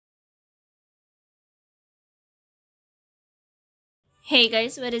Hey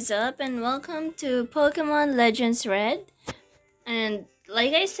guys, what is up and welcome to Pokemon Legends Red. And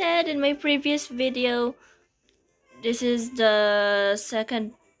like I said in my previous video, this is the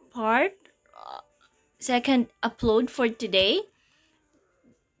part, uh, second upload for today.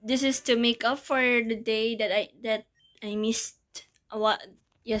 This is to make up for the day that I missed what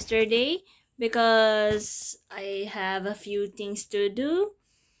yesterday because I have a few things to do.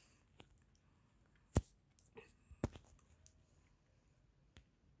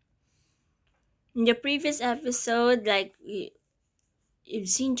 In the previous episode, you've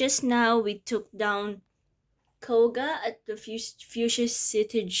seen just now, we took down Koga at the Fuchsia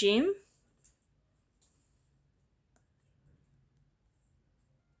City Gym.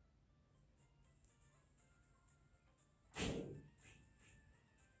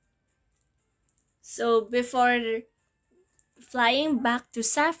 So before flying back to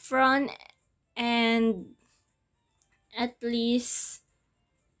Saffron and at least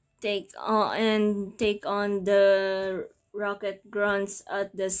take on the rocket grunts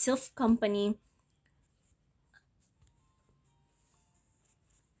at the Sylph Company,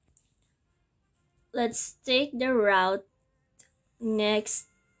 let's take the route next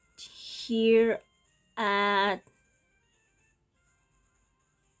here at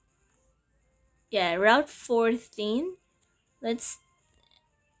Route 14. Let's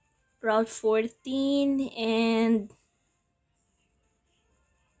Route 14 and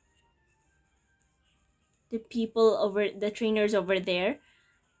the trainers over there.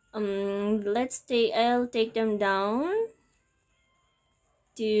 I'll take them down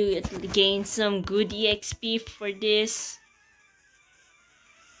to gain some good EXP for this.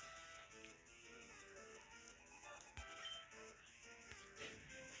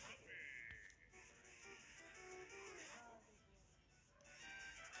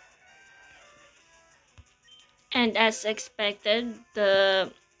 And as expected,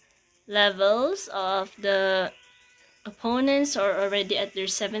 the levels of the opponents are already at their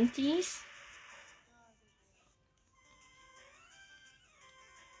 70s.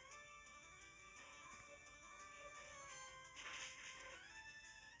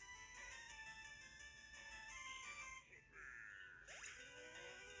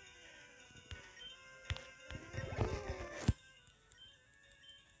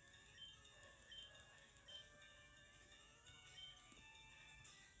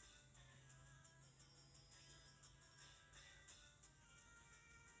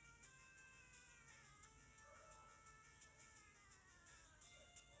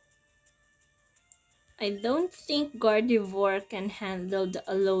 I don't think Gardevoir can handle the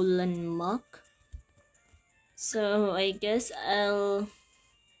Alolan Muck. So I guess I'll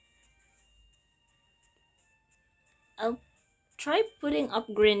try putting up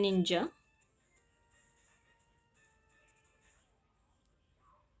Greninja.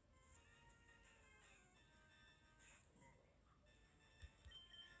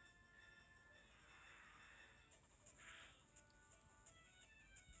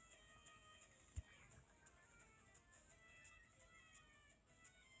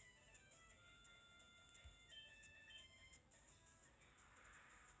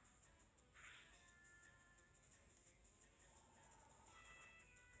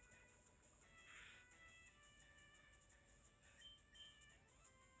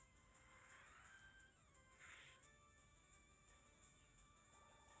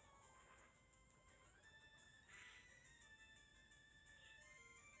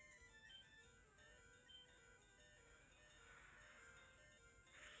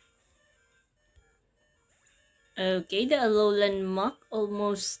 Okay, the Alolan Muck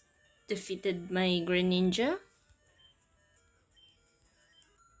almost defeated my Greninja.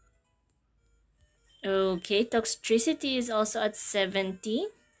 Okay, Toxtricity is also at 70.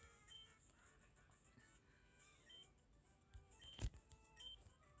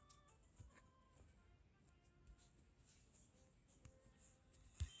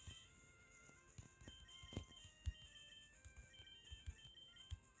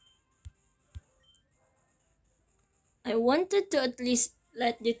 I wanted to at least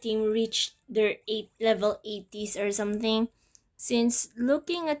let the team reach their level 80s or something. Since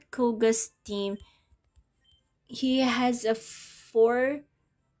looking at Koga's team, he has an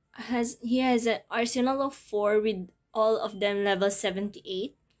arsenal of 4 with all of them level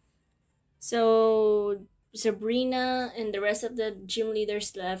 78. So Sabrina and the rest of the gym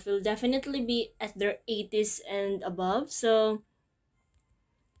leaders left will definitely be at their 80s and above.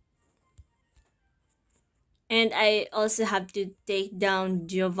 And I also have to take down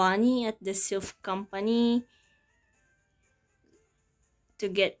Giovanni at the Sylph Company to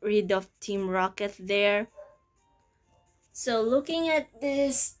get rid of Team Rocket there. So looking at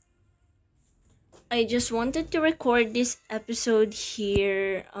this, I just wanted to record this episode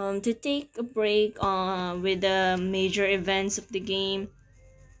here to take a break with the major events of the game.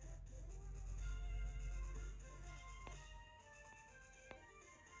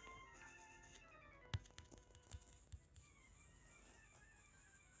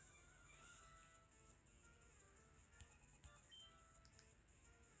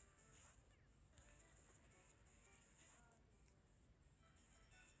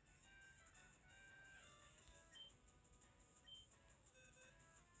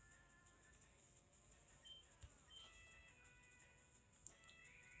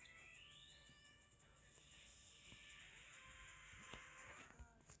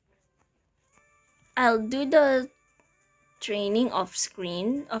 I'll do the training off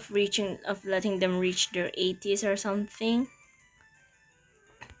screen of letting them reach their 80s or something.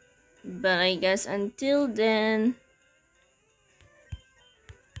 But I guess until then,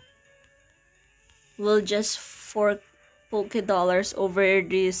 we'll just fork $Poké over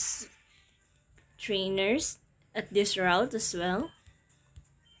these trainers at this route as well.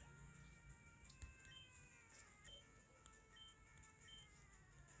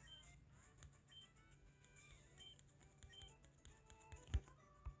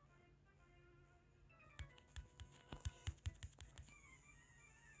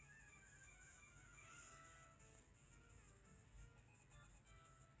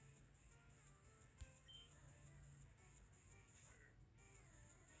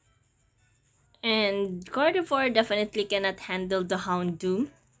 And Gardevoir definitely cannot handle the Houndoom.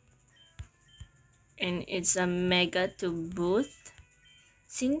 And it's a Mega to boot.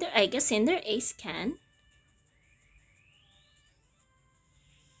 I guess Cinderace can.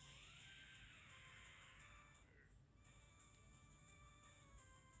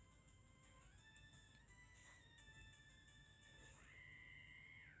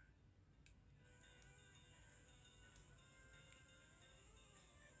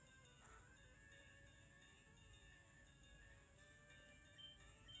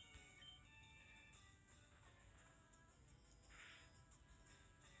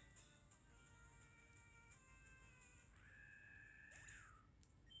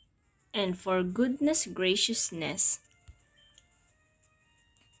 And for goodness graciousness,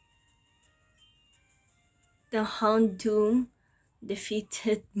 the Houndoom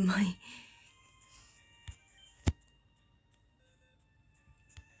defeated my...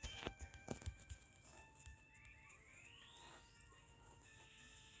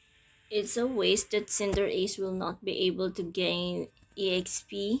 It's a waste that Cinderace will not be able to gain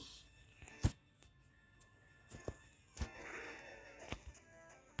EXP.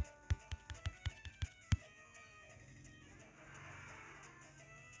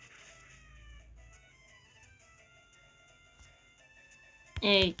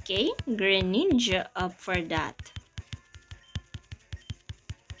 Okay, Greninja up for that.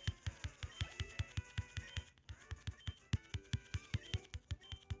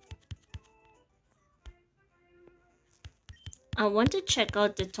 I want to check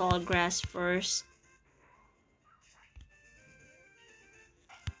out the tall grass first.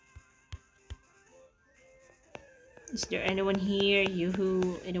 Is there anyone here?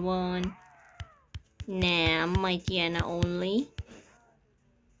 Yoo-hoo, anyone? Nah, my Tiana only.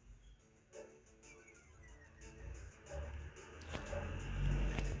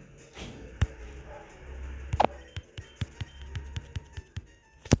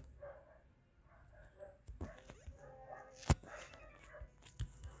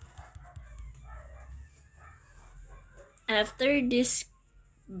 After this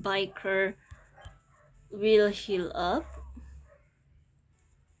biker will heal up,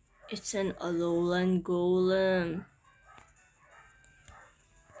 it's an Alolan Golem.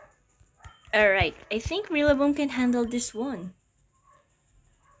 Alright, I think Rillaboom can handle this one.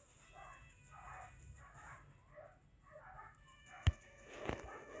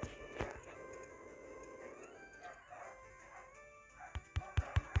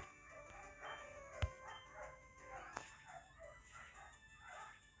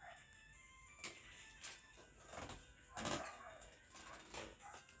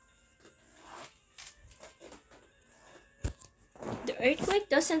 The earthquake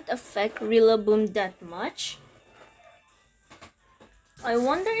doesn't affect Rillaboom that much. I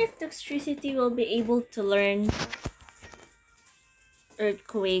wonder if Toxtricity will be able to learn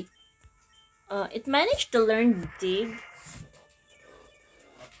earthquake. It managed to learn dig.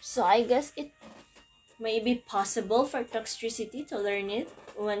 So I guess it may be possible for Toxtricity to learn it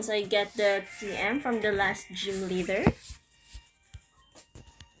once I get the TM from the last gym leader.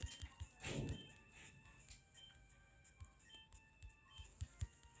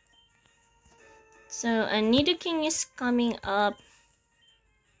 So a Nidoking is coming up.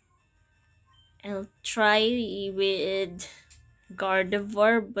 I'll try with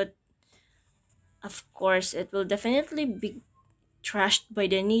Gardevoir, but of course it will definitely be trashed by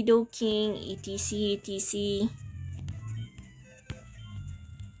the Nidoking, etc, etc.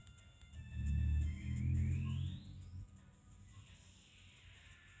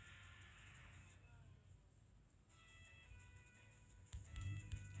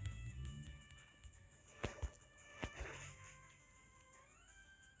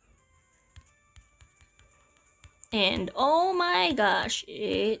 And oh my gosh,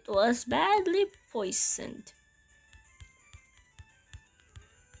 it was badly poisoned.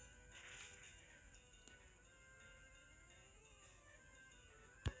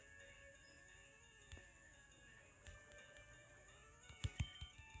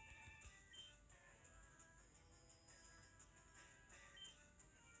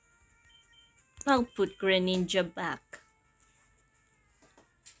 I'll put Greninja back.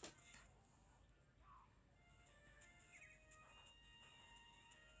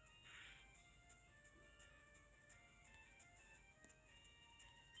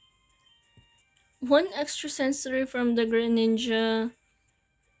 One extra sensory from the Greninja,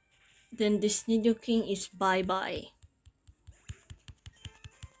 then this Nidoking is bye-bye.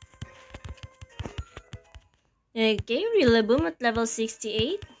 Okay, Rillaboom at level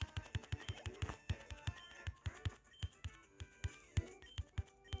 68.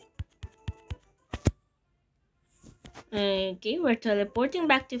 Okay, we're teleporting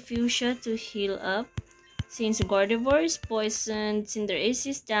back to Fuchsia to heal up. Since Gardevoir is poisoned, Cinderace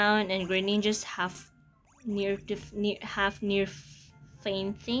is down, and Greninja's half near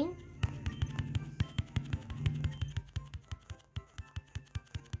fainting.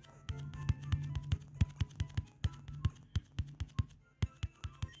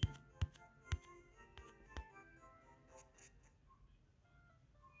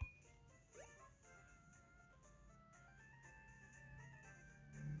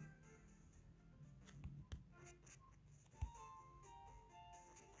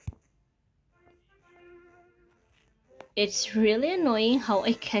 It's really annoying how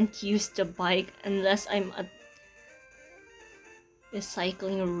I can't use the bike unless I'm at a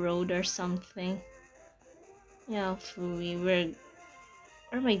cycling road or something. Yeah, Fui, where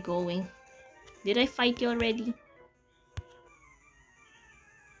am I going? Did I fight you already?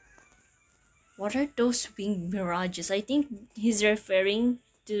 What are those winged mirages? I think he's referring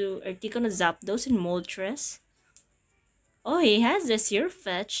to Articuno Zapdos and Moltres. Oh, he has this here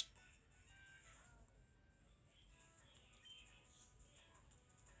fetched.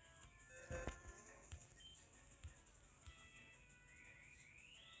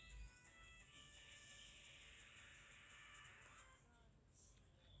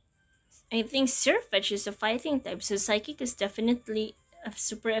 I think Surfetch is a fighting type, so Psychic is definitely a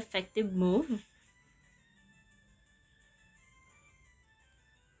super effective move.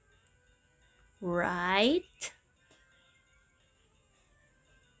 Right?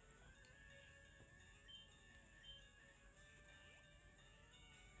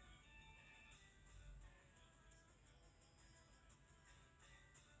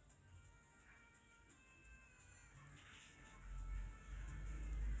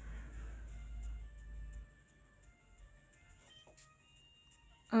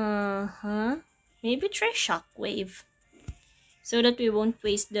 Uh-huh. Maybe try Shockwave, so that we won't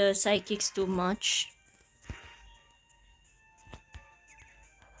waste the Psychics too much.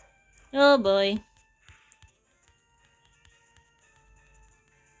 Oh boy.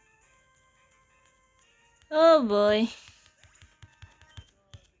 Oh boy.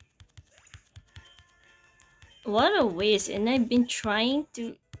 What a waste, and I've been trying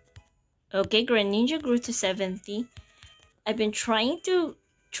to... Okay, Greninja grew to 70. I've been trying to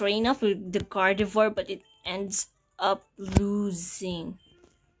train up with the Gardevoir, but it ends up losing.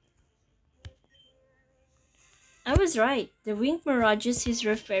 I was right. The winged mirages he's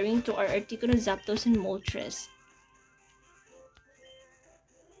referring to are Articuno, Zapdos, and Moltres.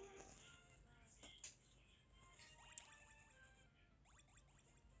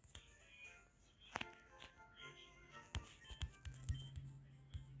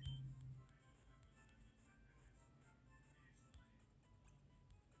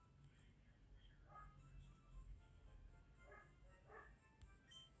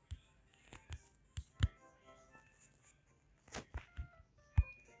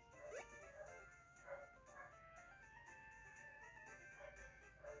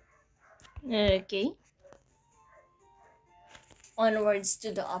 Okay. Onwards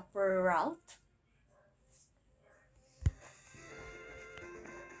to the upper route.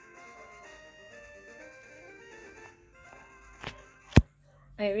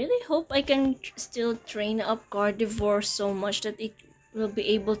 I really hope I can still train up Gardevoir so much that it will be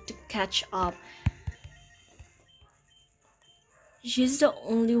able to catch up. She's the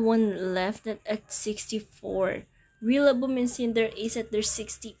only one left at 64. Rillaboom and Cinderace at their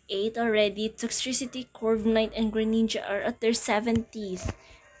 68 already. Toxtricity, Corviknight, and Greninja are at their 70s.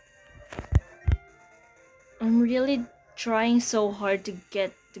 I'm really trying so hard to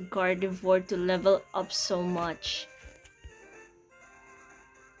get the Gardevoir to level up so much.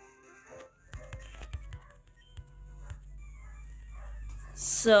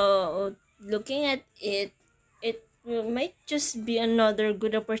 So, looking at it, it might just be another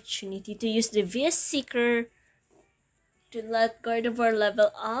good opportunity to use the VS Seeker to let Gardevoir level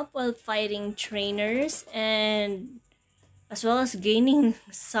up while fighting trainers and as well as gaining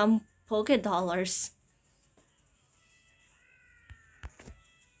some Poké Dollars.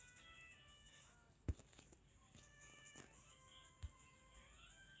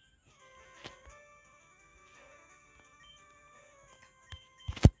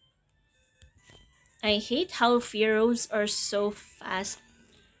 I hate how Fearows are so fast.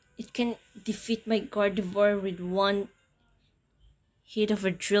 It can defeat my Gardevoir with one hit of a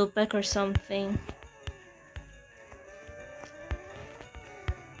drill peck or something.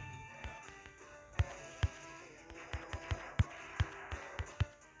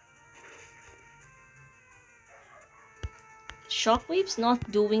 Shockwave's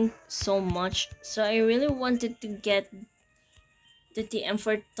not doing so much, so I really wanted to get the TM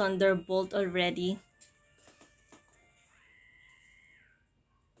for Thunderbolt already.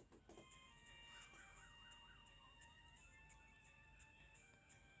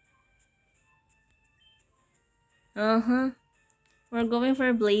 We're going for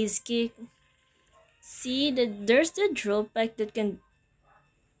a Blaze Kick. See, there's the drill peck that can...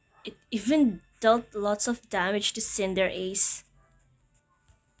 It even dealt lots of damage to Cinderace.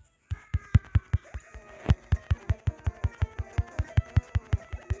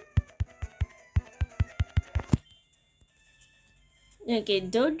 Okay,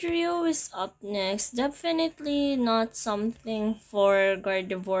 Dodrio is up next. Definitely not something for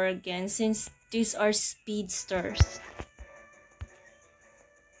Gardevoir again since these are speedsters.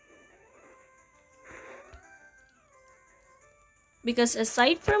 Because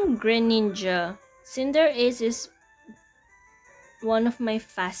aside from Greninja, Cinderace is one of my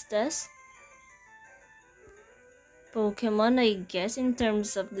fastest Pokemon, I guess, in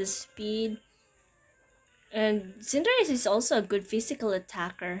terms of the speed. And Cinderace is also a good physical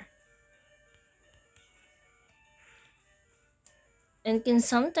attacker. And can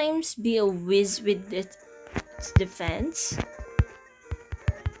sometimes be a whiz with its defense.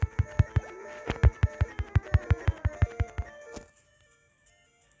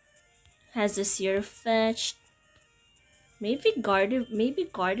 Has a Seer Fetch. Maybe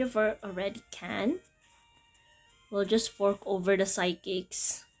Gardevoir already can. We'll just fork over the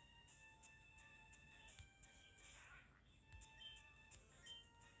Psychics.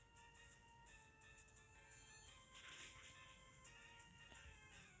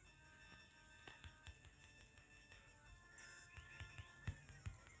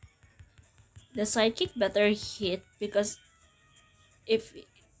 The Psychic better hit because if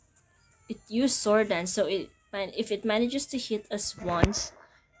it used Sword Dance, so if it manages to hit us once,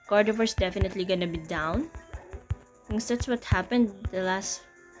 Gardevoir's definitely gonna be down. Because that's what happened the last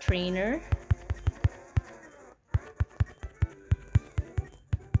trainer.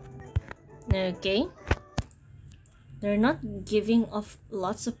 Okay. They're not giving off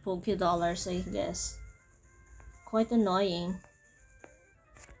lots of Poké Dollars, I guess. Quite annoying.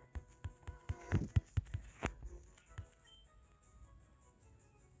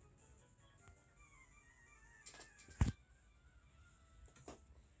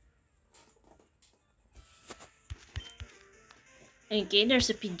 Okay, there's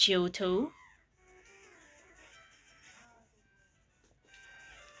a Pidgeotto.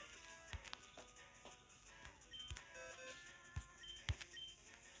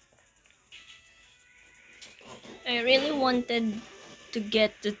 I really wanted to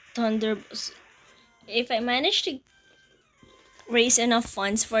get the Thunderbolt. If I manage to raise enough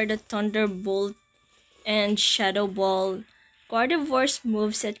funds for the Thunderbolt and Shadow Ball, Gardevoir's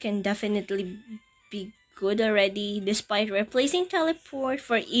moveset can definitely be good already, despite replacing Teleport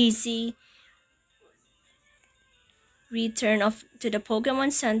for easy return to the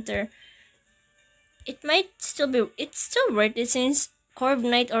Pokemon Center. It's still worth it since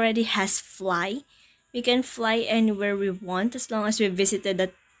Corviknight already has Fly. We can fly anywhere we want as long as we visited the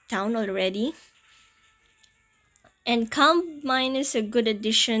town already. And Calm Mind is a good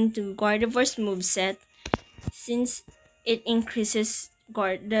addition to Gardevoir's moveset since it increases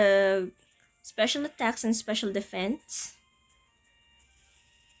the special attacks and special defense.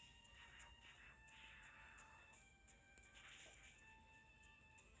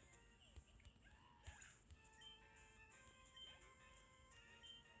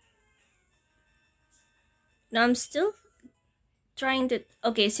 Now I'm still trying to.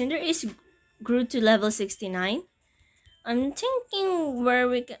 Okay, Cinder is grew to level 69. I'm thinking where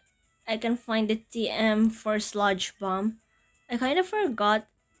I can find the TM for Sludge Bomb. I kind of forgot,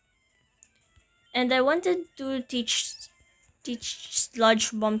 and I wanted to teach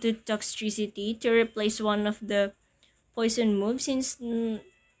Sludge Bomb to Toxtricity to replace one of the poison moves since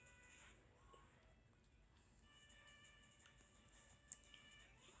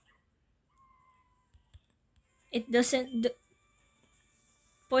it doesn't.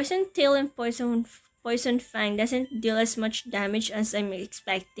 Poison Tail and Poison Fang doesn't deal as much damage as I'm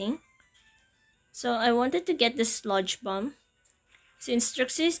expecting. So I wanted to get the Sludge Bomb. Since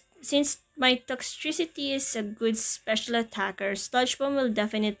my Toxtricity is a good special attacker, Sludge Bomb will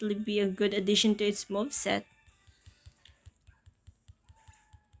definitely be a good addition to its moveset.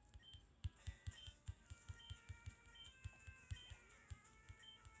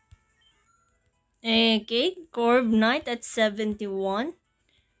 Okay, Corv Knight at 71.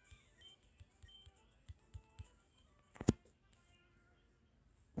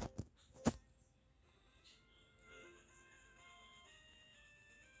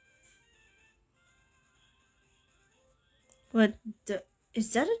 What the?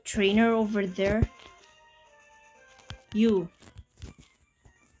 Is that a trainer over there? You.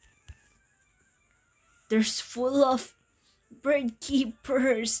 There's full of bird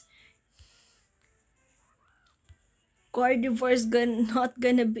keepers. Carnivore's not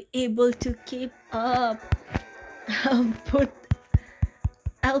gonna be able to keep up. I'll put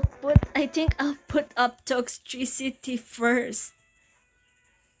I think I'll put up Toxtricity first.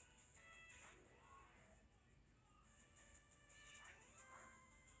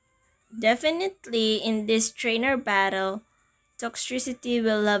 Definitely in this trainer battle, Toxtricity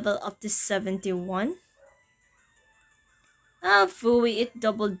will level up to 71. Ah, Fooey, it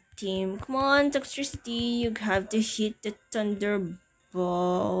double team. Come on, Toxtricity, you have to hit the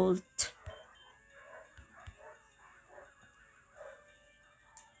Thunderbolt.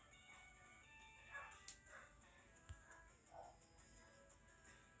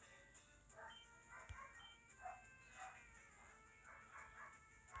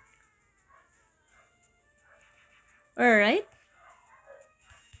 Alright.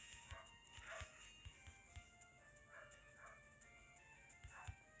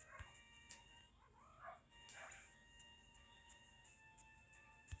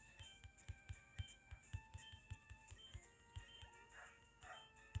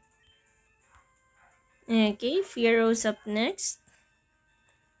 Okay, Fiero's up next.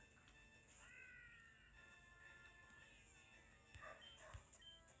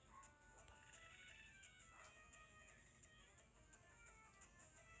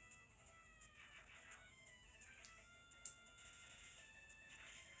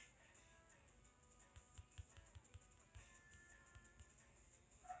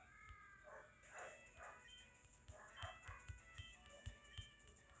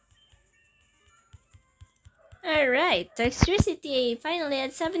 Alright, Toxtricity finally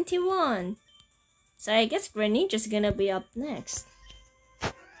at 71. So I guess Greninja's gonna be up next.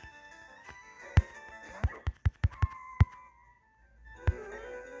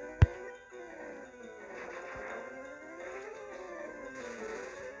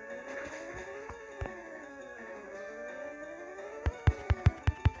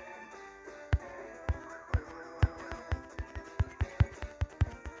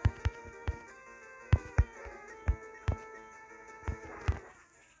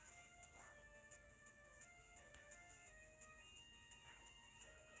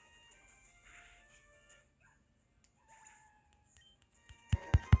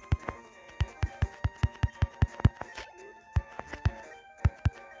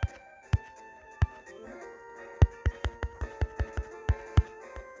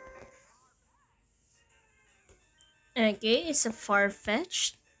 Okay, it's a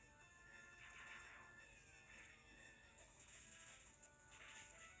far-fetched.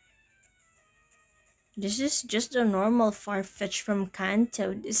 This is just a normal Farfetch from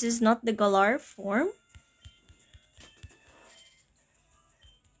Kanto. This is not the Galar form.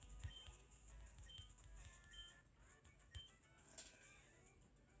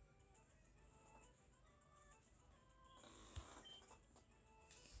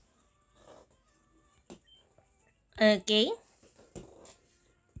 Okay.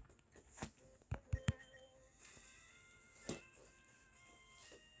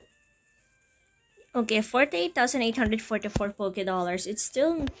 Okay, 48,844 Poké Dollars. It's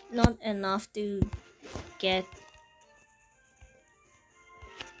still not enough to get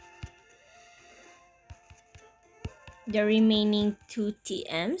the remaining 2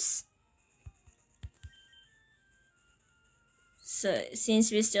 TMs. So since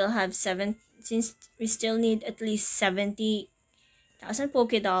we still need at least 70,000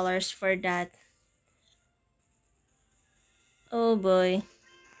 Poké Dollars for that. Oh boy.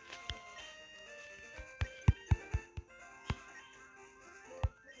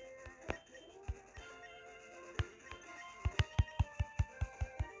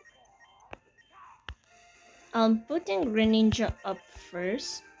 I'm putting Greninja up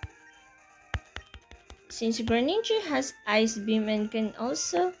first. Since Greninja has Ice Beam and can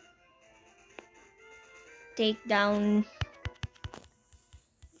also take down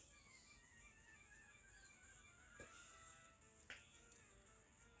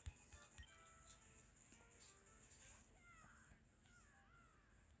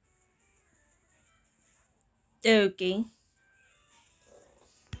okay.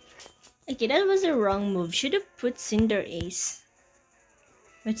 Okay, that was a wrong move. Should have put Cinder Ace.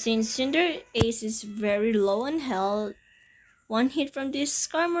 But since Cinder Ace is very low on health, one hit from this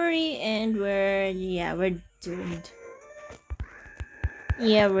Skarmory and we're doomed.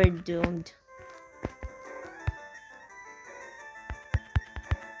 Yeah, we're doomed.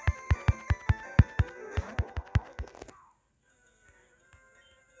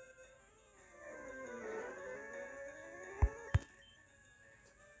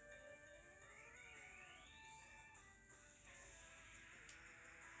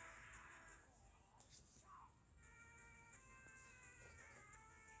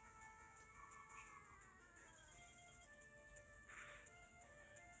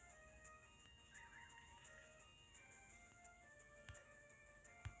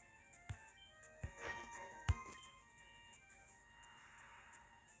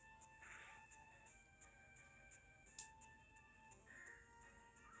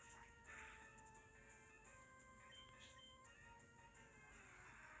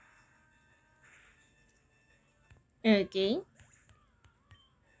 Okay.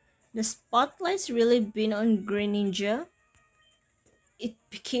 The spotlight's really been on Greninja. It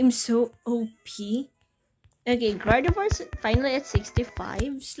became so OP. Okay, Gardevoir's finally at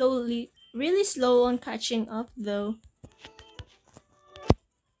 65. Slowly, really slow on catching up though.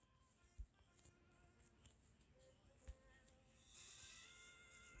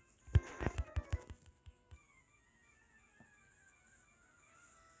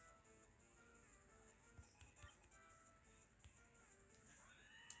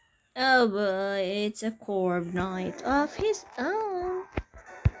 Oh boy, it's a Corviknight of his own.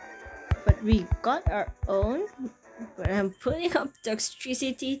 But we got our own. But I'm putting up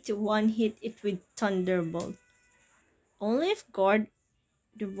Toxtricity to one hit it with Thunderbolt. Only if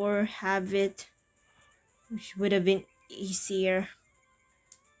Gardevoir have it, which would have been easier.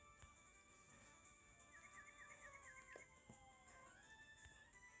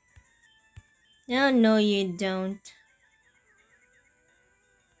 No, you don't.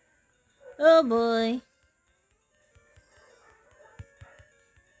 Oh boy.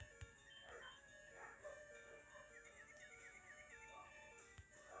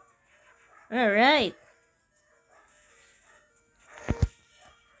 Alright.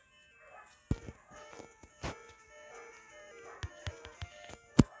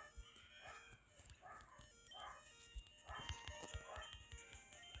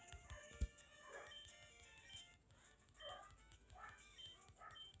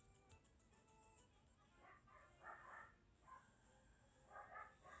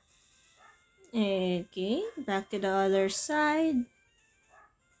 Okay, back to the other side.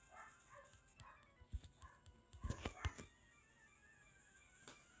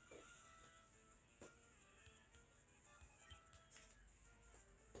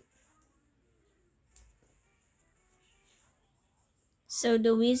 So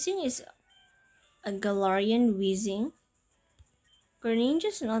the Weezing is a Galarian Weezing.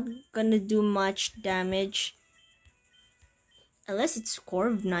 Greninja's not gonna do much damage unless it's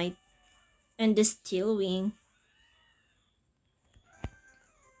Corviknight and the Steel Wing.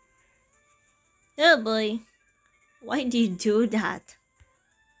 Oh boy, why do you do that?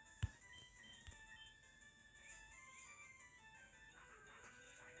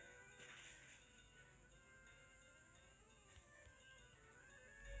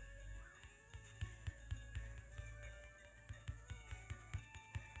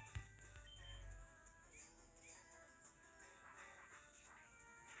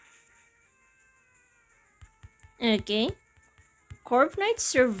 Okay, Corviknight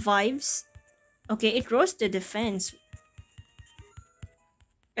survives Okay, it rose to defense.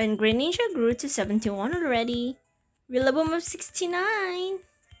 And Greninja grew to 71 already. Rillaboom of 69.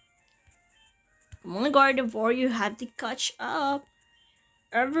 Come on, Gardevoir, you have to catch up.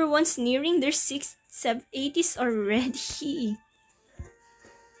 Everyone's nearing their 80s already.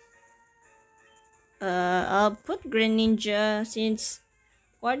 I'll put Greninja since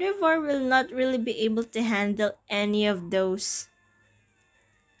Gardevoir will not really be able to handle any of those.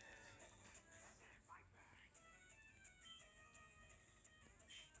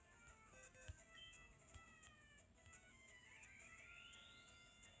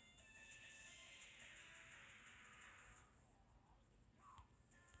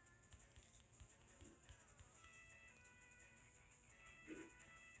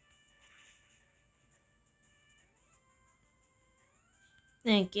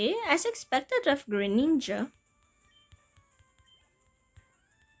 Okay, as expected of Greninja.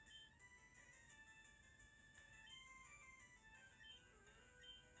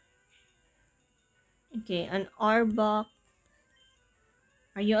 Okay, an Arbok.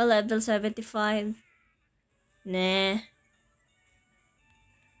 Are you a level 75? Nah.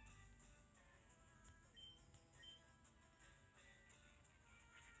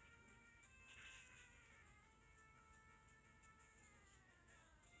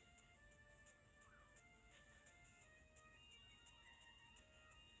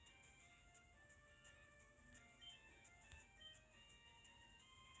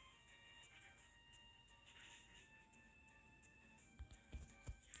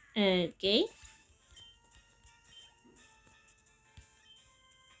 Okay.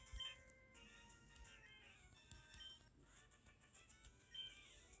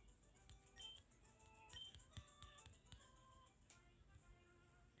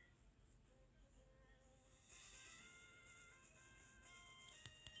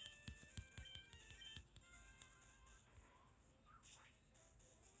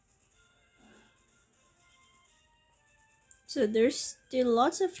 So there's still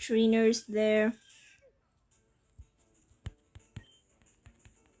lots of trainers there.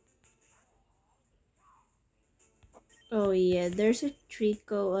 Oh yeah, there's a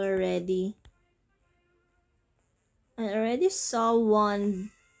Trico already. I already saw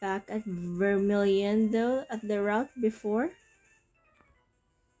one back at Vermilion though, at the route before.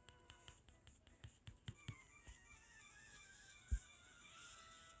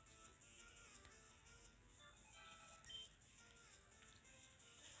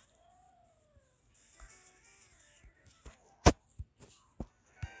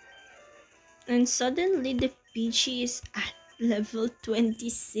 And suddenly the Peachy is at level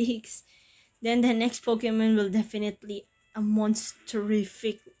 26. Then the next Pokemon will definitely a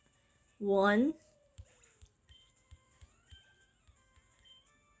monsterific one.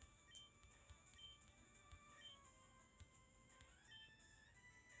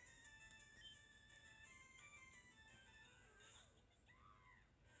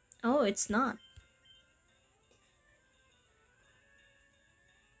 Oh, it's not.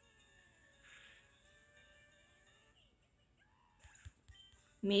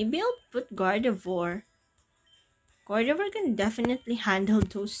 Maybe I'll put Gardevoir. Gardevoir can definitely handle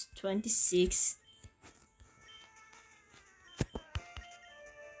those 26.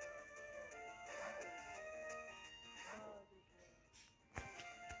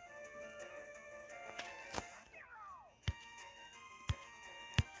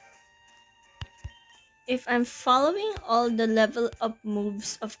 If I'm following all the level up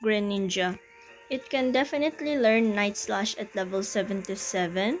moves of Greninja, it can definitely learn Night Slash at level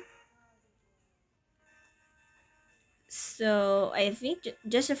 77. So I think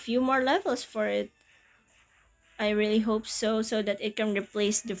just a few more levels for it. I really hope so that it can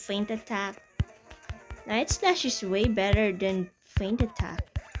replace the Faint Attack. Night Slash is way better than Faint Attack.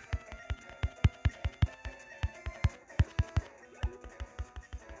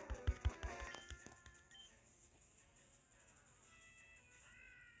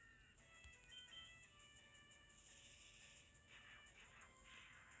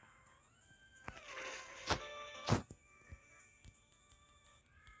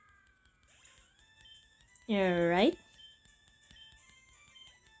 You're right.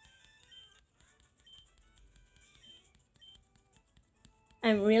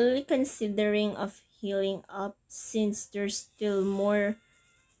 I'm really considering of healing up since there's still more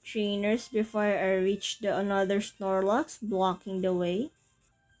trainers before I reach the another Snorlax blocking the way.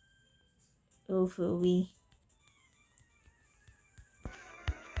 Oh, phooey.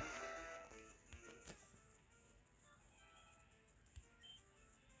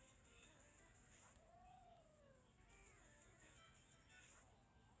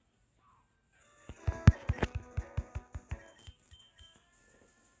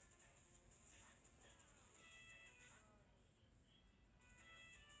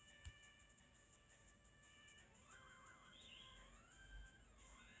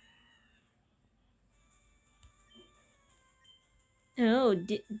 Oh,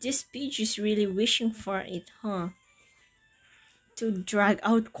 this page is really wishing for it, huh? To drag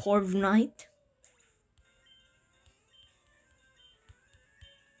out Corv Knight?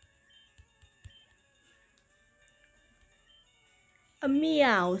 A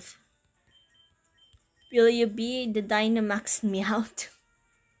Meowth. Will you be the Dynamax Meowth?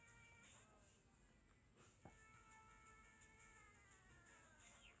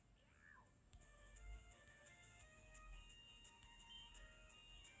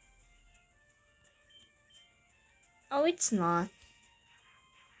 Oh, it's not.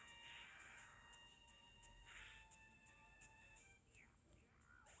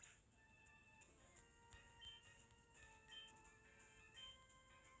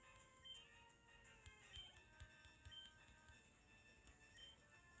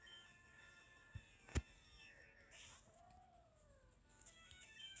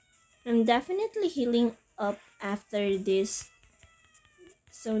 I'm definitely healing up after this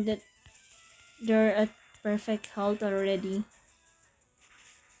so that they're at perfect health already.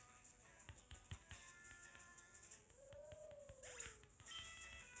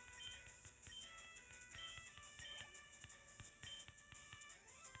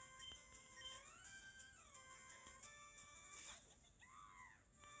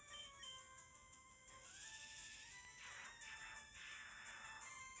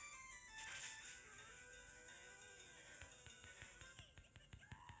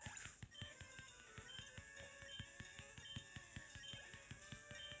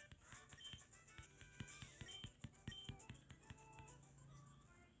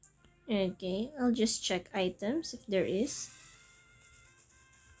 Okay, I'll just check items if there is.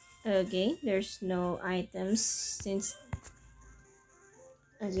 Okay, there's no items since.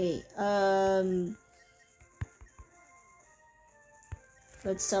 Okay,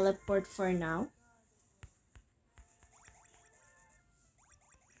 let's teleport for now.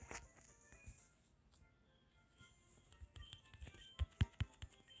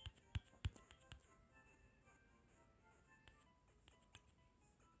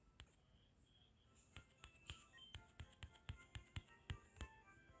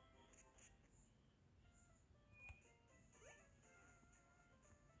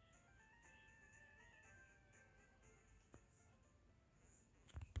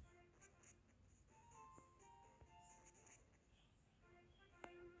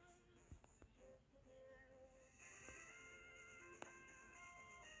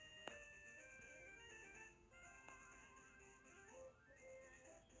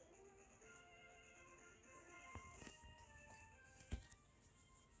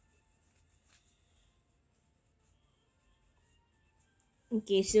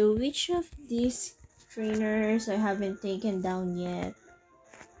 Okay, so which of these trainers I haven't taken down yet?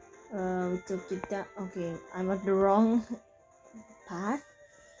 We took it down. Okay, I'm at the wrong path.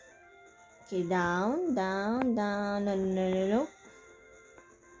 Okay, down, down, down. No, no, no, no.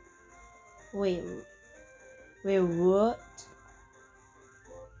 Wait, wait, what?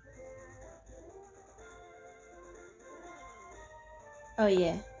 Oh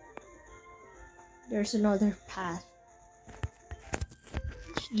yeah, there's another path.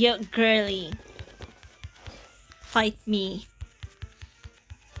 Yo, girly, fight me.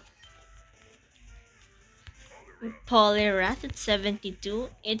 Poliwrath at 72.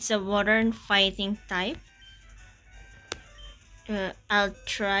 It's a modern fighting type. I'll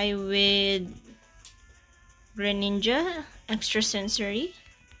try with Greninja, extrasensory.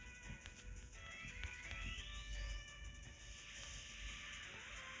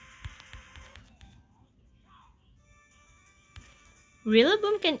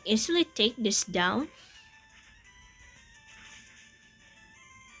 Rillaboom can easily take this down.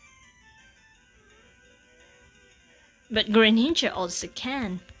 But Greninja also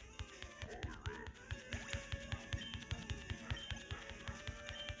can.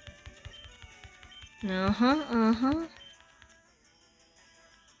 Uh-huh.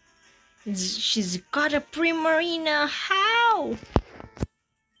 She's got a Primarina. How?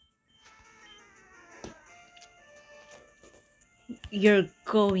 You're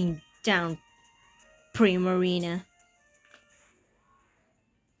going down, Primarina.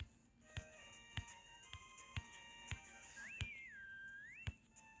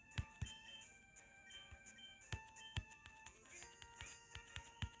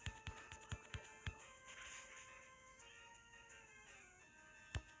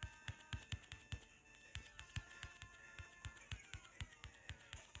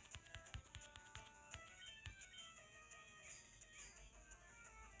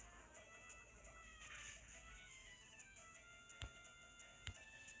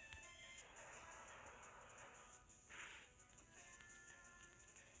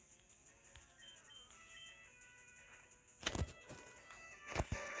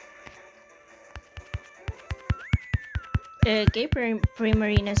 Okay,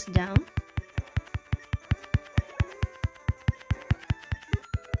 Primarina's down.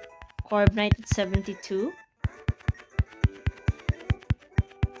 Corb Knight at 72.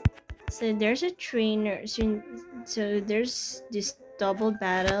 So there's a trainer. So there's this double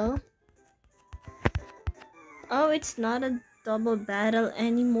battle. Oh, it's not a double battle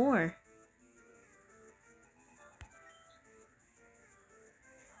anymore.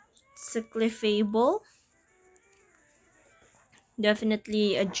 It's a Clefable.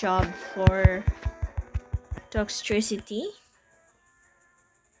 Definitely a job for Toxtricity.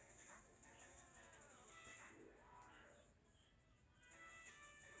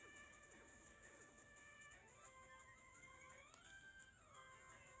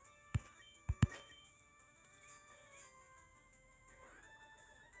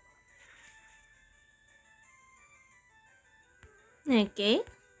 Okay.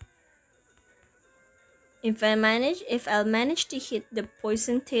 If I'll manage to hit the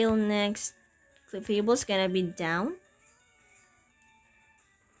Poison Tail next, Clefable's gonna be down.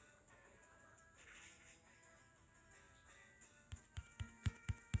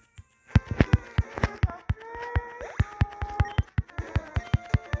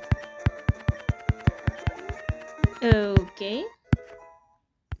 Okay.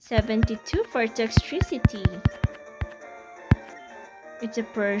 72 for Toxtricity. It's a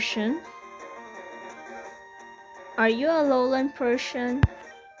Persian. Are you a lowland Persian?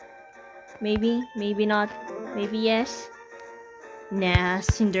 Maybe, maybe not, maybe yes. Nah,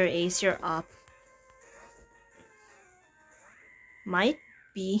 Cinderace, you're up. Might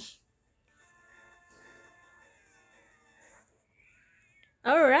be.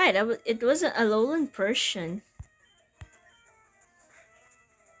 Alright, it wasn't a lowland Persian.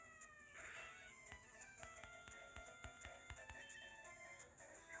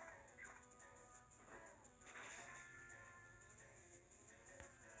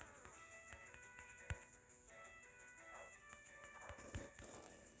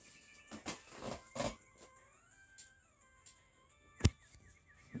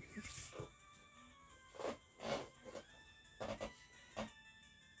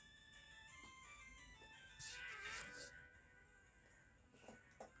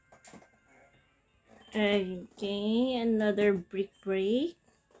 Okay, another brick break.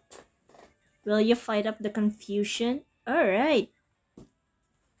 Will you fight up the confusion? Alright.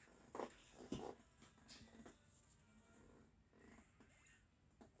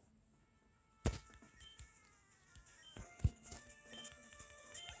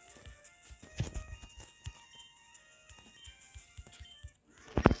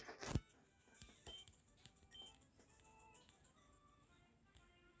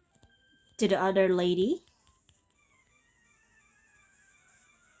 To the other lady.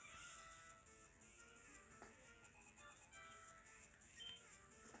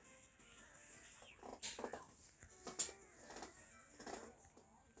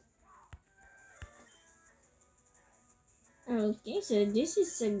 Okay, so this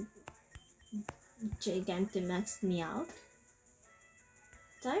is a Gigantamax Meowth.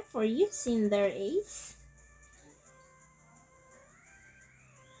 Time for you, Cinderace.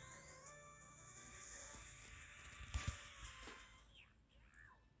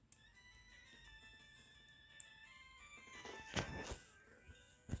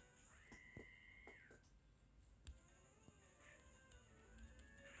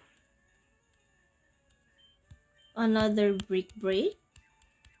 Another brick break.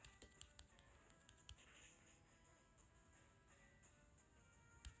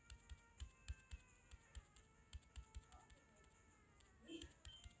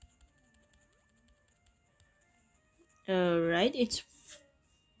 Alright, it's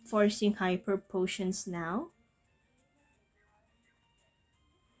forcing hyper potions now.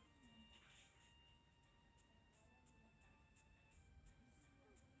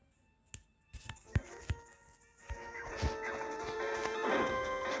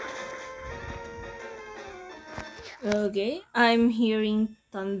 Okay, I'm hearing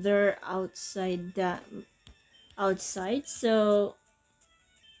thunder outside, so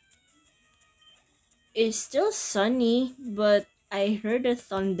it's still sunny, but I heard a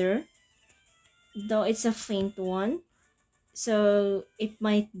thunder, though it's a faint one, so it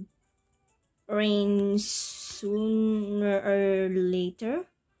might rain sooner or later.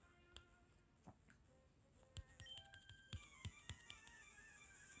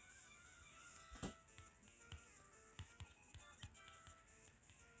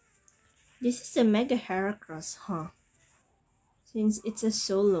 This is a Mega Heracross, huh? Since it's a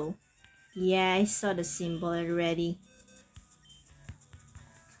solo. Yeah, I saw the symbol already.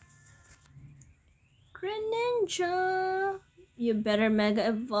 Greninja! You better Mega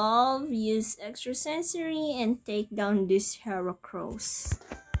Evolve, use Extra Sensory, and take down these Heracross.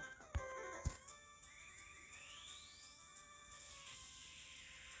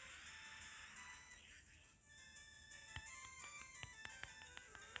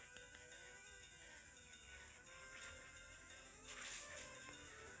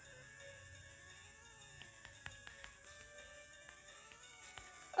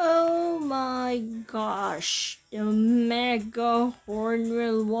 Oh my gosh, the Mega Horn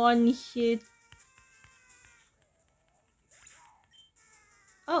will one hit.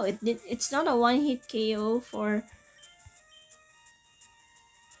 Oh, it's not a one hit KO for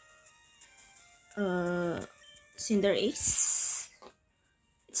Cinderace.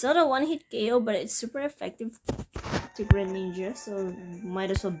 It's not a one hit KO, but it's super effective to Greninja, so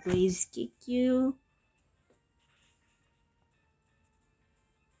might as well Blaze Kick you.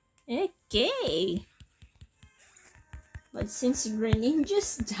 Okay. But since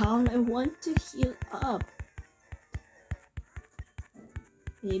Greninja's down, I want to heal up.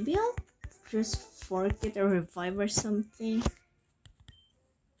 Maybe I'll just fork it or revive or something.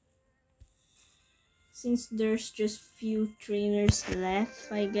 Since there's just few trainers left,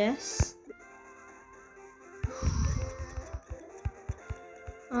 I guess.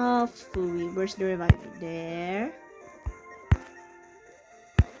 Oh, Fooey, where's the revival? There.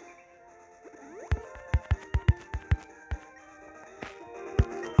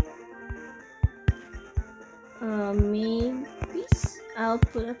 Maybe I'll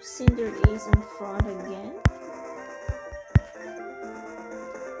put up Cinderace in front again.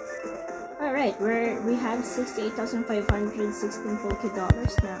 Alright, we have 68,516 Poké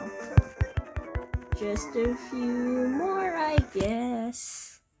now. Just a few more, I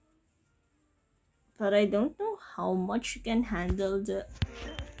guess. But I don't know how much you can handle the...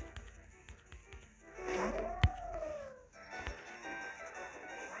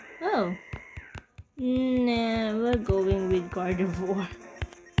 Oh. Nah, we're going with Gardevoir.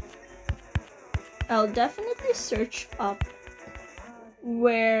 I'll definitely search up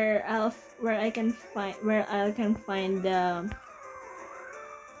where I can find the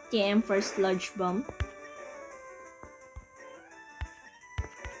TM for Sludge Bomb.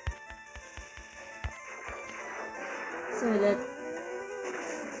 So that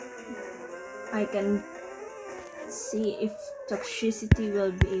I can see if Toxicity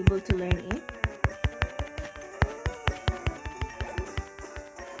will be able to learn it.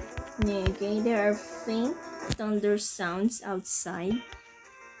 Okay, there are faint thunder sounds outside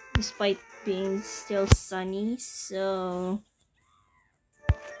despite being still sunny, so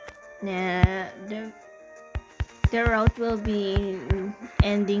the route will be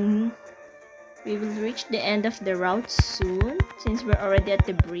ending. We will reach the end of the route soon since we're already at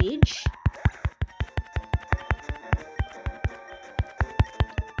the bridge.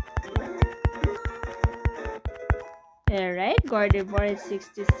 Alright, Gardevoir is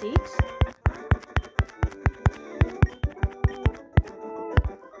 66.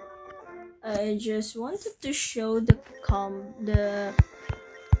 I just wanted to show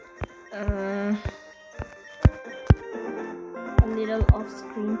a little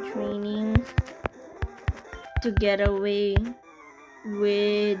off-screen training to get away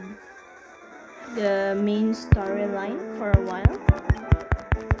with the main storyline for a while.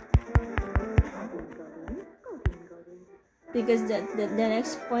 Because the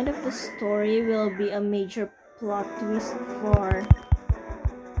next point of the story will be a major plot twist for...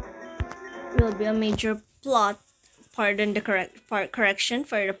 pardon the correction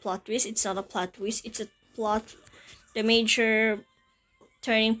for the plot twist. It's not a plot twist, it's a plot... The major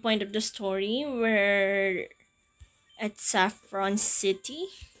turning point of the story where at Saffron City.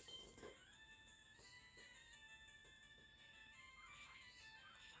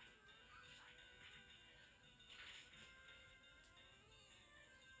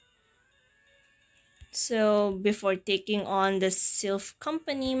 So before taking on the Sylph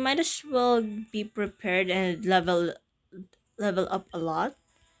Company, might as well be prepared and level up a lot.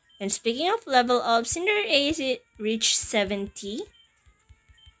 And speaking of level up, Cinderace reached 70.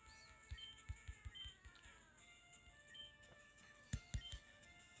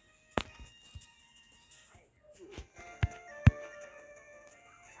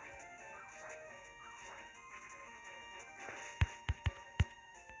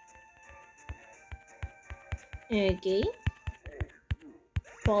 Okay.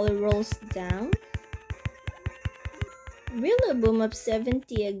 Poly rolls down. Rillaboom up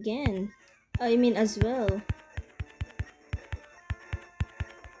 70 again. I mean as well.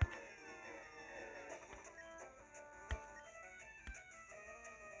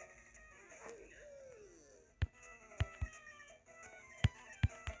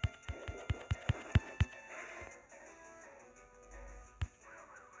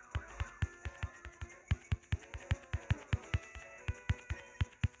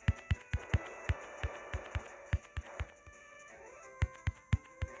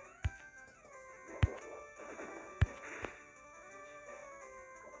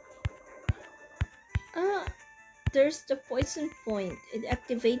 there's the poison point. It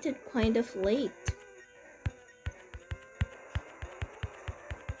activated kind of late.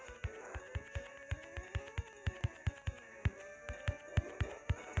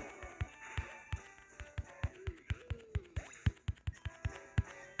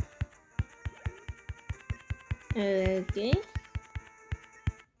 Okay.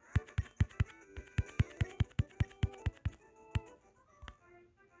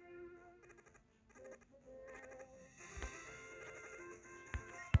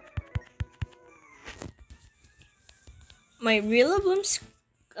 My Rillaboom's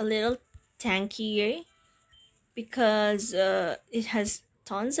a little tankier because it has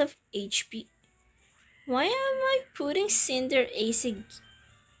tons of HP. Why am I putting Cinder Ace?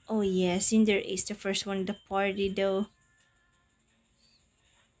 Oh yeah, Cinder Ace, the first one in the party though.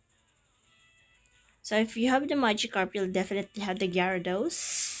 So if you have the Magikarp, you'll definitely have the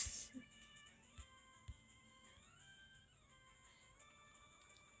Gyarados.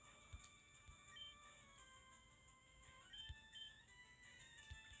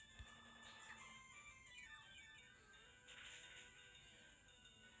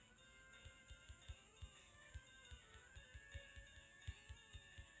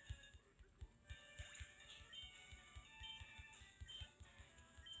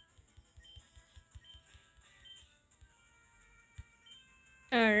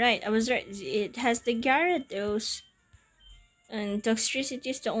 Alright, I was right. It has the Gyarados. And Toxtricity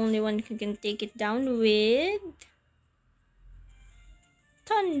is the only one who can take it down with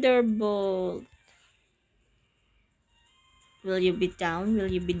Thunderbolt. Will you be down? Will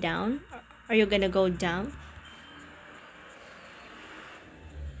you be down? Are you gonna go down?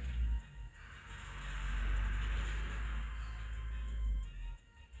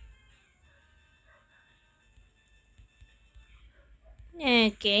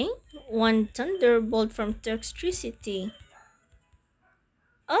 Okay, one Thunderbolt from Toxtricity.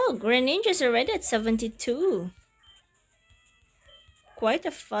 Oh, Greninja's already at 72. Quite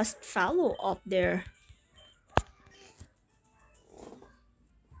a fast follow up there.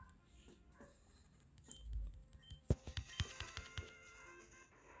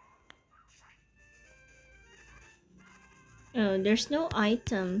 Oh, there's no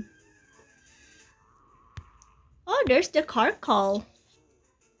item. Oh, there's the car call.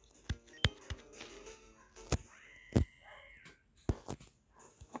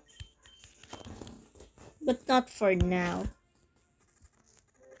 But not for now.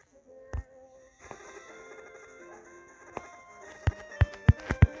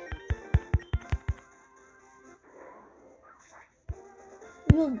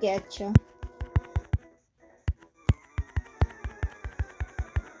 We'll get you.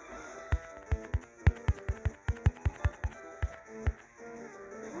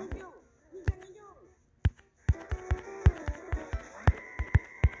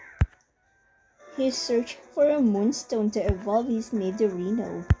 He's searching for a moonstone to evolve his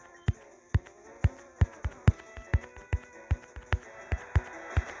Nidorino.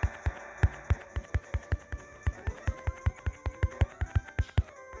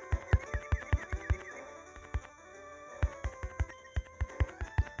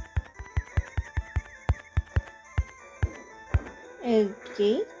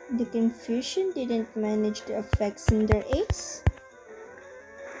 Okay, the confusion didn't manage to affect Cinder Ace.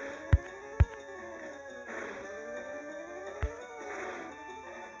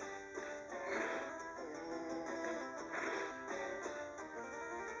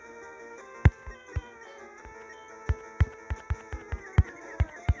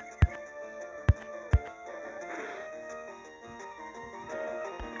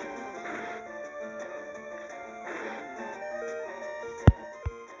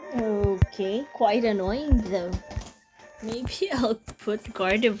 Okay, quite annoying though. Maybe I'll put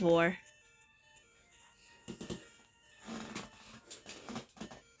Gardevoir.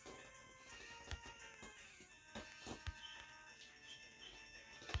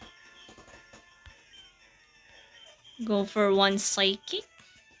 Go for one Psychic.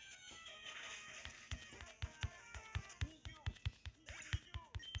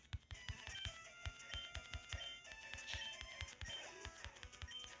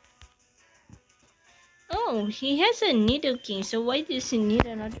 Oh, he has a Nidoking, so why does he need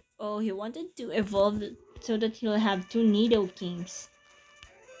another? Oh, he wanted to evolve so that he'll have two Nidokings.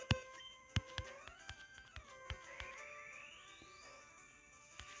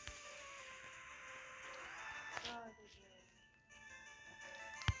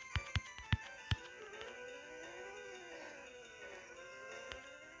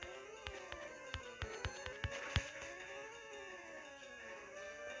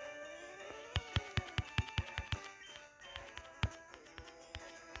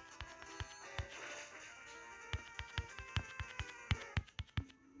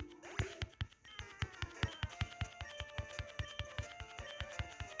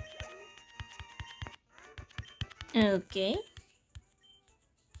 Okay.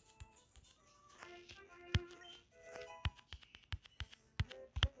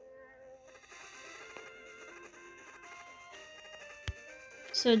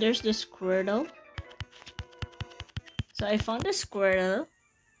 So there's the Squirtle. So I found the Squirtle.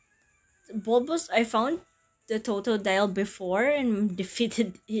 Bulbous, I found the Totodile before and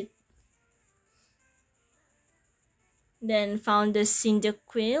defeated it. Then found the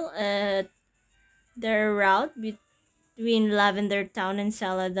Cyndaquil at their route between Lavender Town and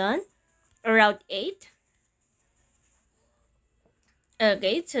Saladon. Route 8.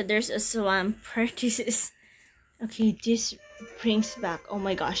 Okay, so there's a Swampert. This is... Okay, this brings back... Oh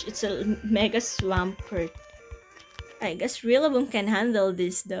my gosh, it's a Mega Swampert. I guess Rillaboom can handle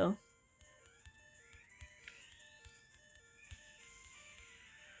this though.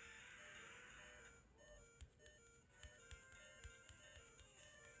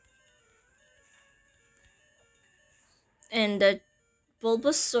 And the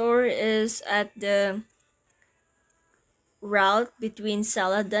Bulbasaur is at the route between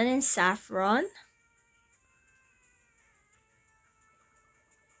Saladin and Saffron.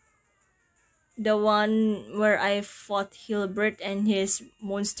 The one where I fought Hilbert and his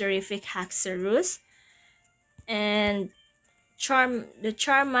monsterific Haxorus. And the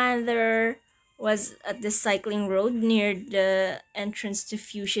Charmander was at the cycling road near the entrance to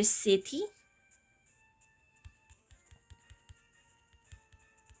Fuchsia City.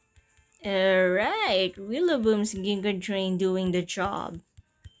 Alright, Rillaboom's Giga Drain doing the job.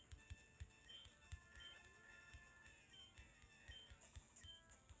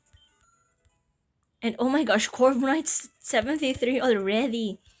 And oh my gosh, Corviknight's 73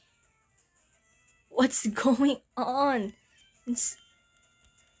 already. What's going on?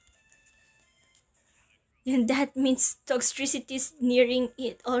 And that means Toxtricity is nearing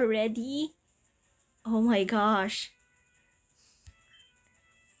it already. Oh my gosh.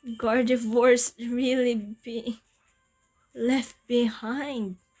 Gardevoir's really being left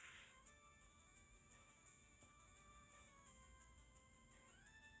behind.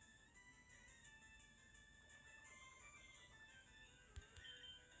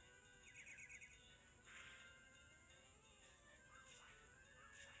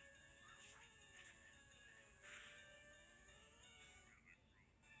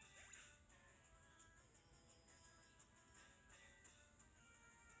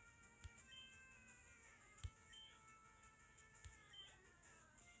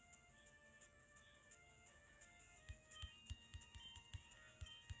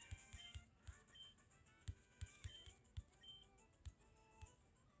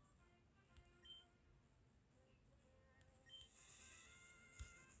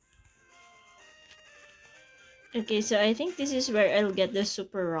 Okay, so I think this is where I'll get the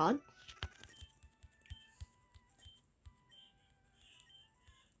Super Rod.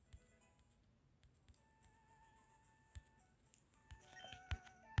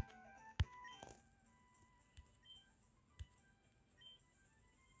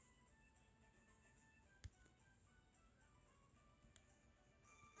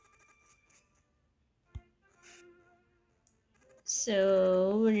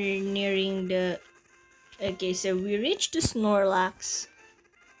 So we're nearing the... Okay, so we reached the Snorlax.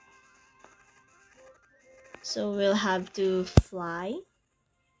 So we'll have to fly.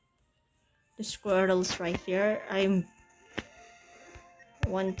 The Squirtle's right here. I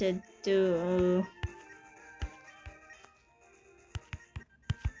wanted to...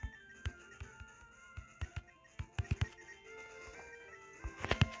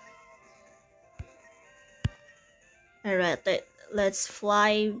 Alright, let's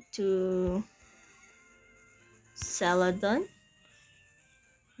fly to Saladon.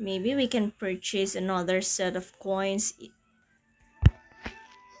 Maybe we can purchase another set of coins.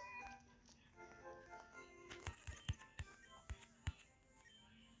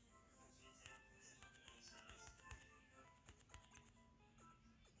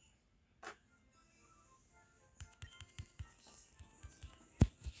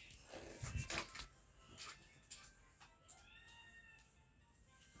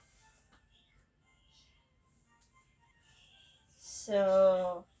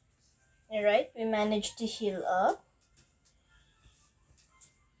 So, alright, we managed to heal up.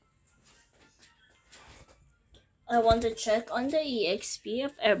 I want to check on the EXP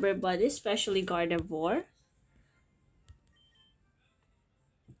of everybody, especially Gardevoir.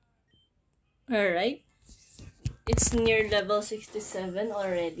 Alright, it's near level 67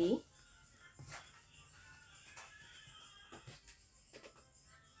 already.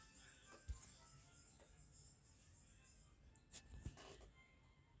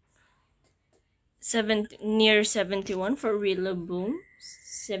 near 71 for Rillaboom,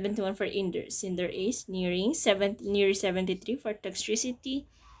 71 for Cinder Ace, nearing near 73 for Toxtricity.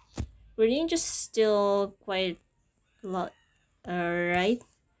 We're just still quite a lot. Alright.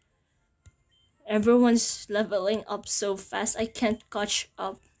 Everyone's leveling up so fast I can't catch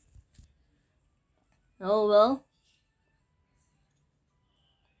up. Oh well.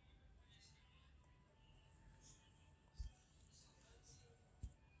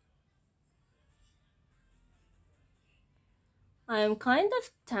 I'm kind of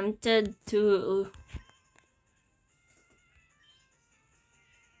tempted to...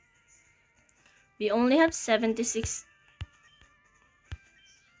 We only have 76.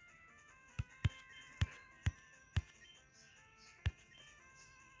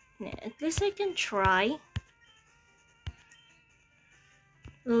 At least I can try.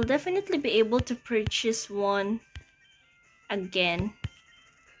 We'll definitely be able to purchase one again.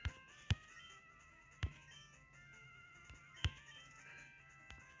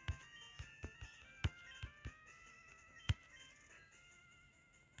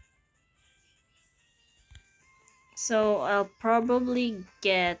 So I'll probably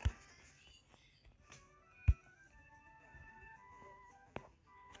get...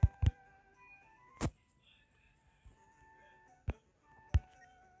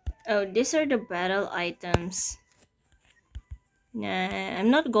 Oh, these are the battle items. Nah, I'm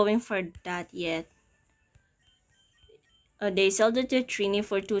not going for that yet. They sell the Trini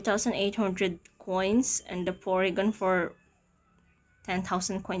for 2,800 coins and the Porygon for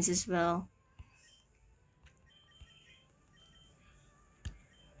 10,000 coins as well.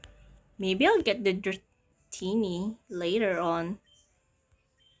 Maybe I'll get the Dratini later on.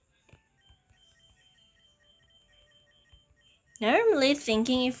 Now I'm really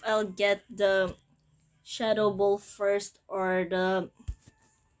thinking if I'll get the Shadow Ball first or the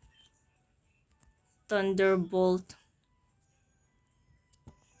Thunderbolt.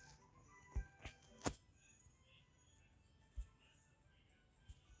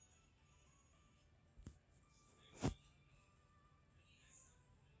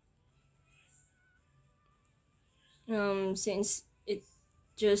 Since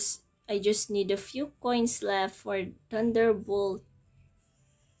I just need a few coins left for Thunderbolt.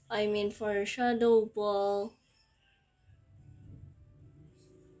 I mean for Shadow Ball.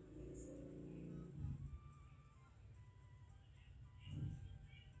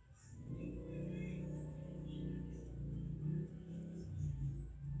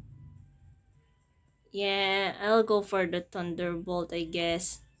 Yeah, I'll go for the Thunderbolt, I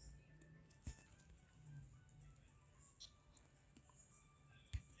guess.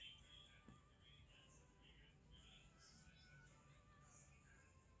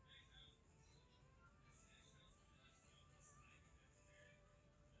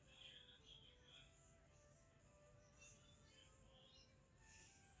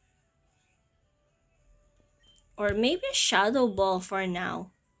 Or maybe a Shadow Ball for now.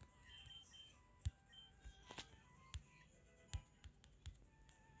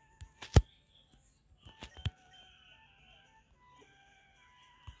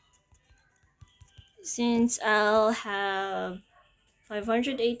 Since I'll have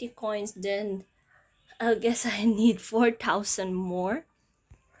 580 coins, then I guess I need 4,000 more.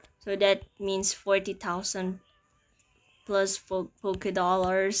 So that means 40,000 plus Poké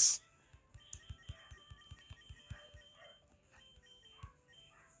Dollars.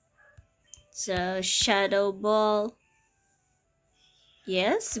 So Shadow Ball.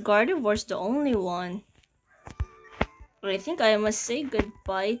 Yes, Gardevoir's the only one. I think I must say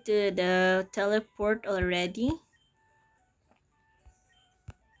goodbye to the teleport already.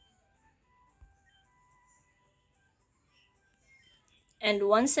 And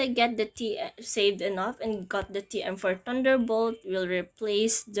once I get the TM saved enough and got the TM for Thunderbolt, we'll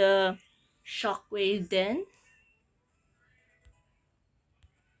replace the Shockwave then.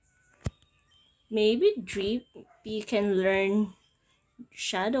 Maybe Drippy can learn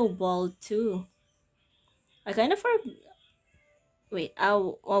Shadow Ball too. I kind of wait. I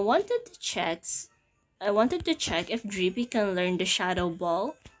wanted to check. I wanted to check if Drippy can learn the Shadow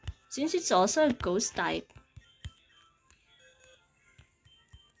Ball, since it's also a Ghost type.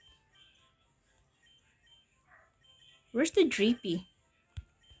 Where's the Drippy?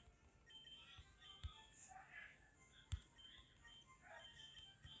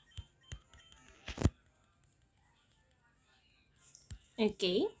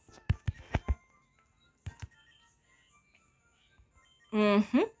 Okay.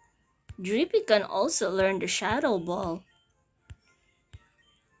 Drippy can also learn the Shadow Ball.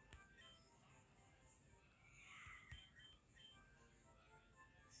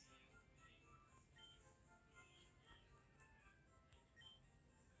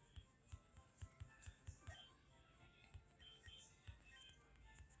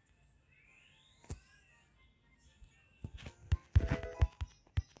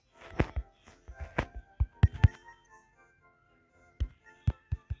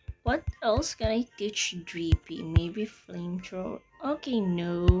 What else can I teach Drippy? Maybe flamethrower? Okay,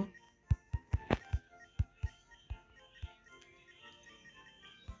 no.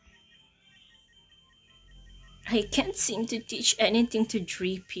 I can't seem to teach anything to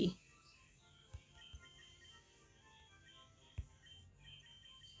Drippy.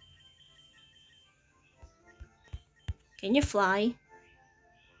 Can you fly?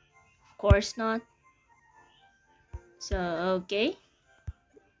 Of course not. So, okay.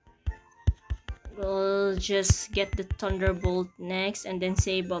 We'll just get the Thunderbolt next and then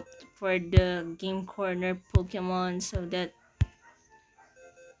save up for the Game Corner Pokemon so that...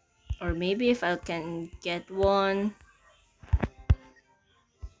 Or maybe if I can get one.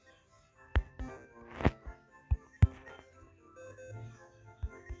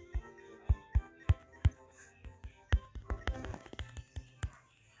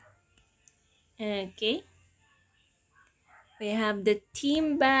 Okay. We have the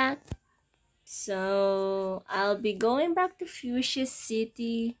team back. So I'll be going back to Fuchsia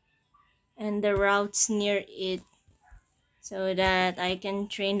City and the routes near it so that I can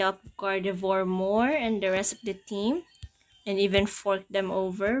train up Gardevoir more and the rest of the team and even fork them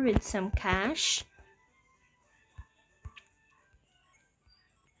over with some cash.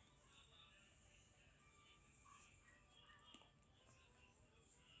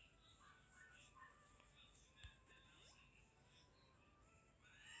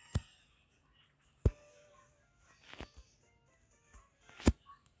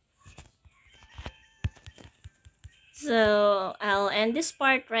 So I'll end this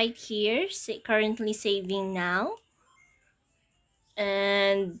part right here, currently saving now.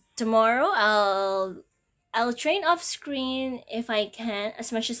 And tomorrow I'll train off screen if I can,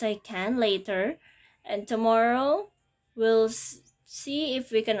 as much as I can later. And tomorrow we'll see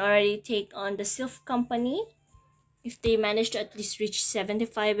if we can already take on the Sylph Company, if they manage to at least reach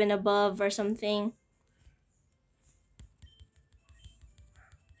 75 and above or something.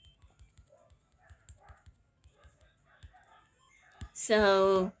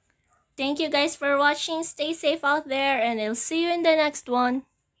 So thank you guys for watching. Stay safe out there and I'll see you in the next one.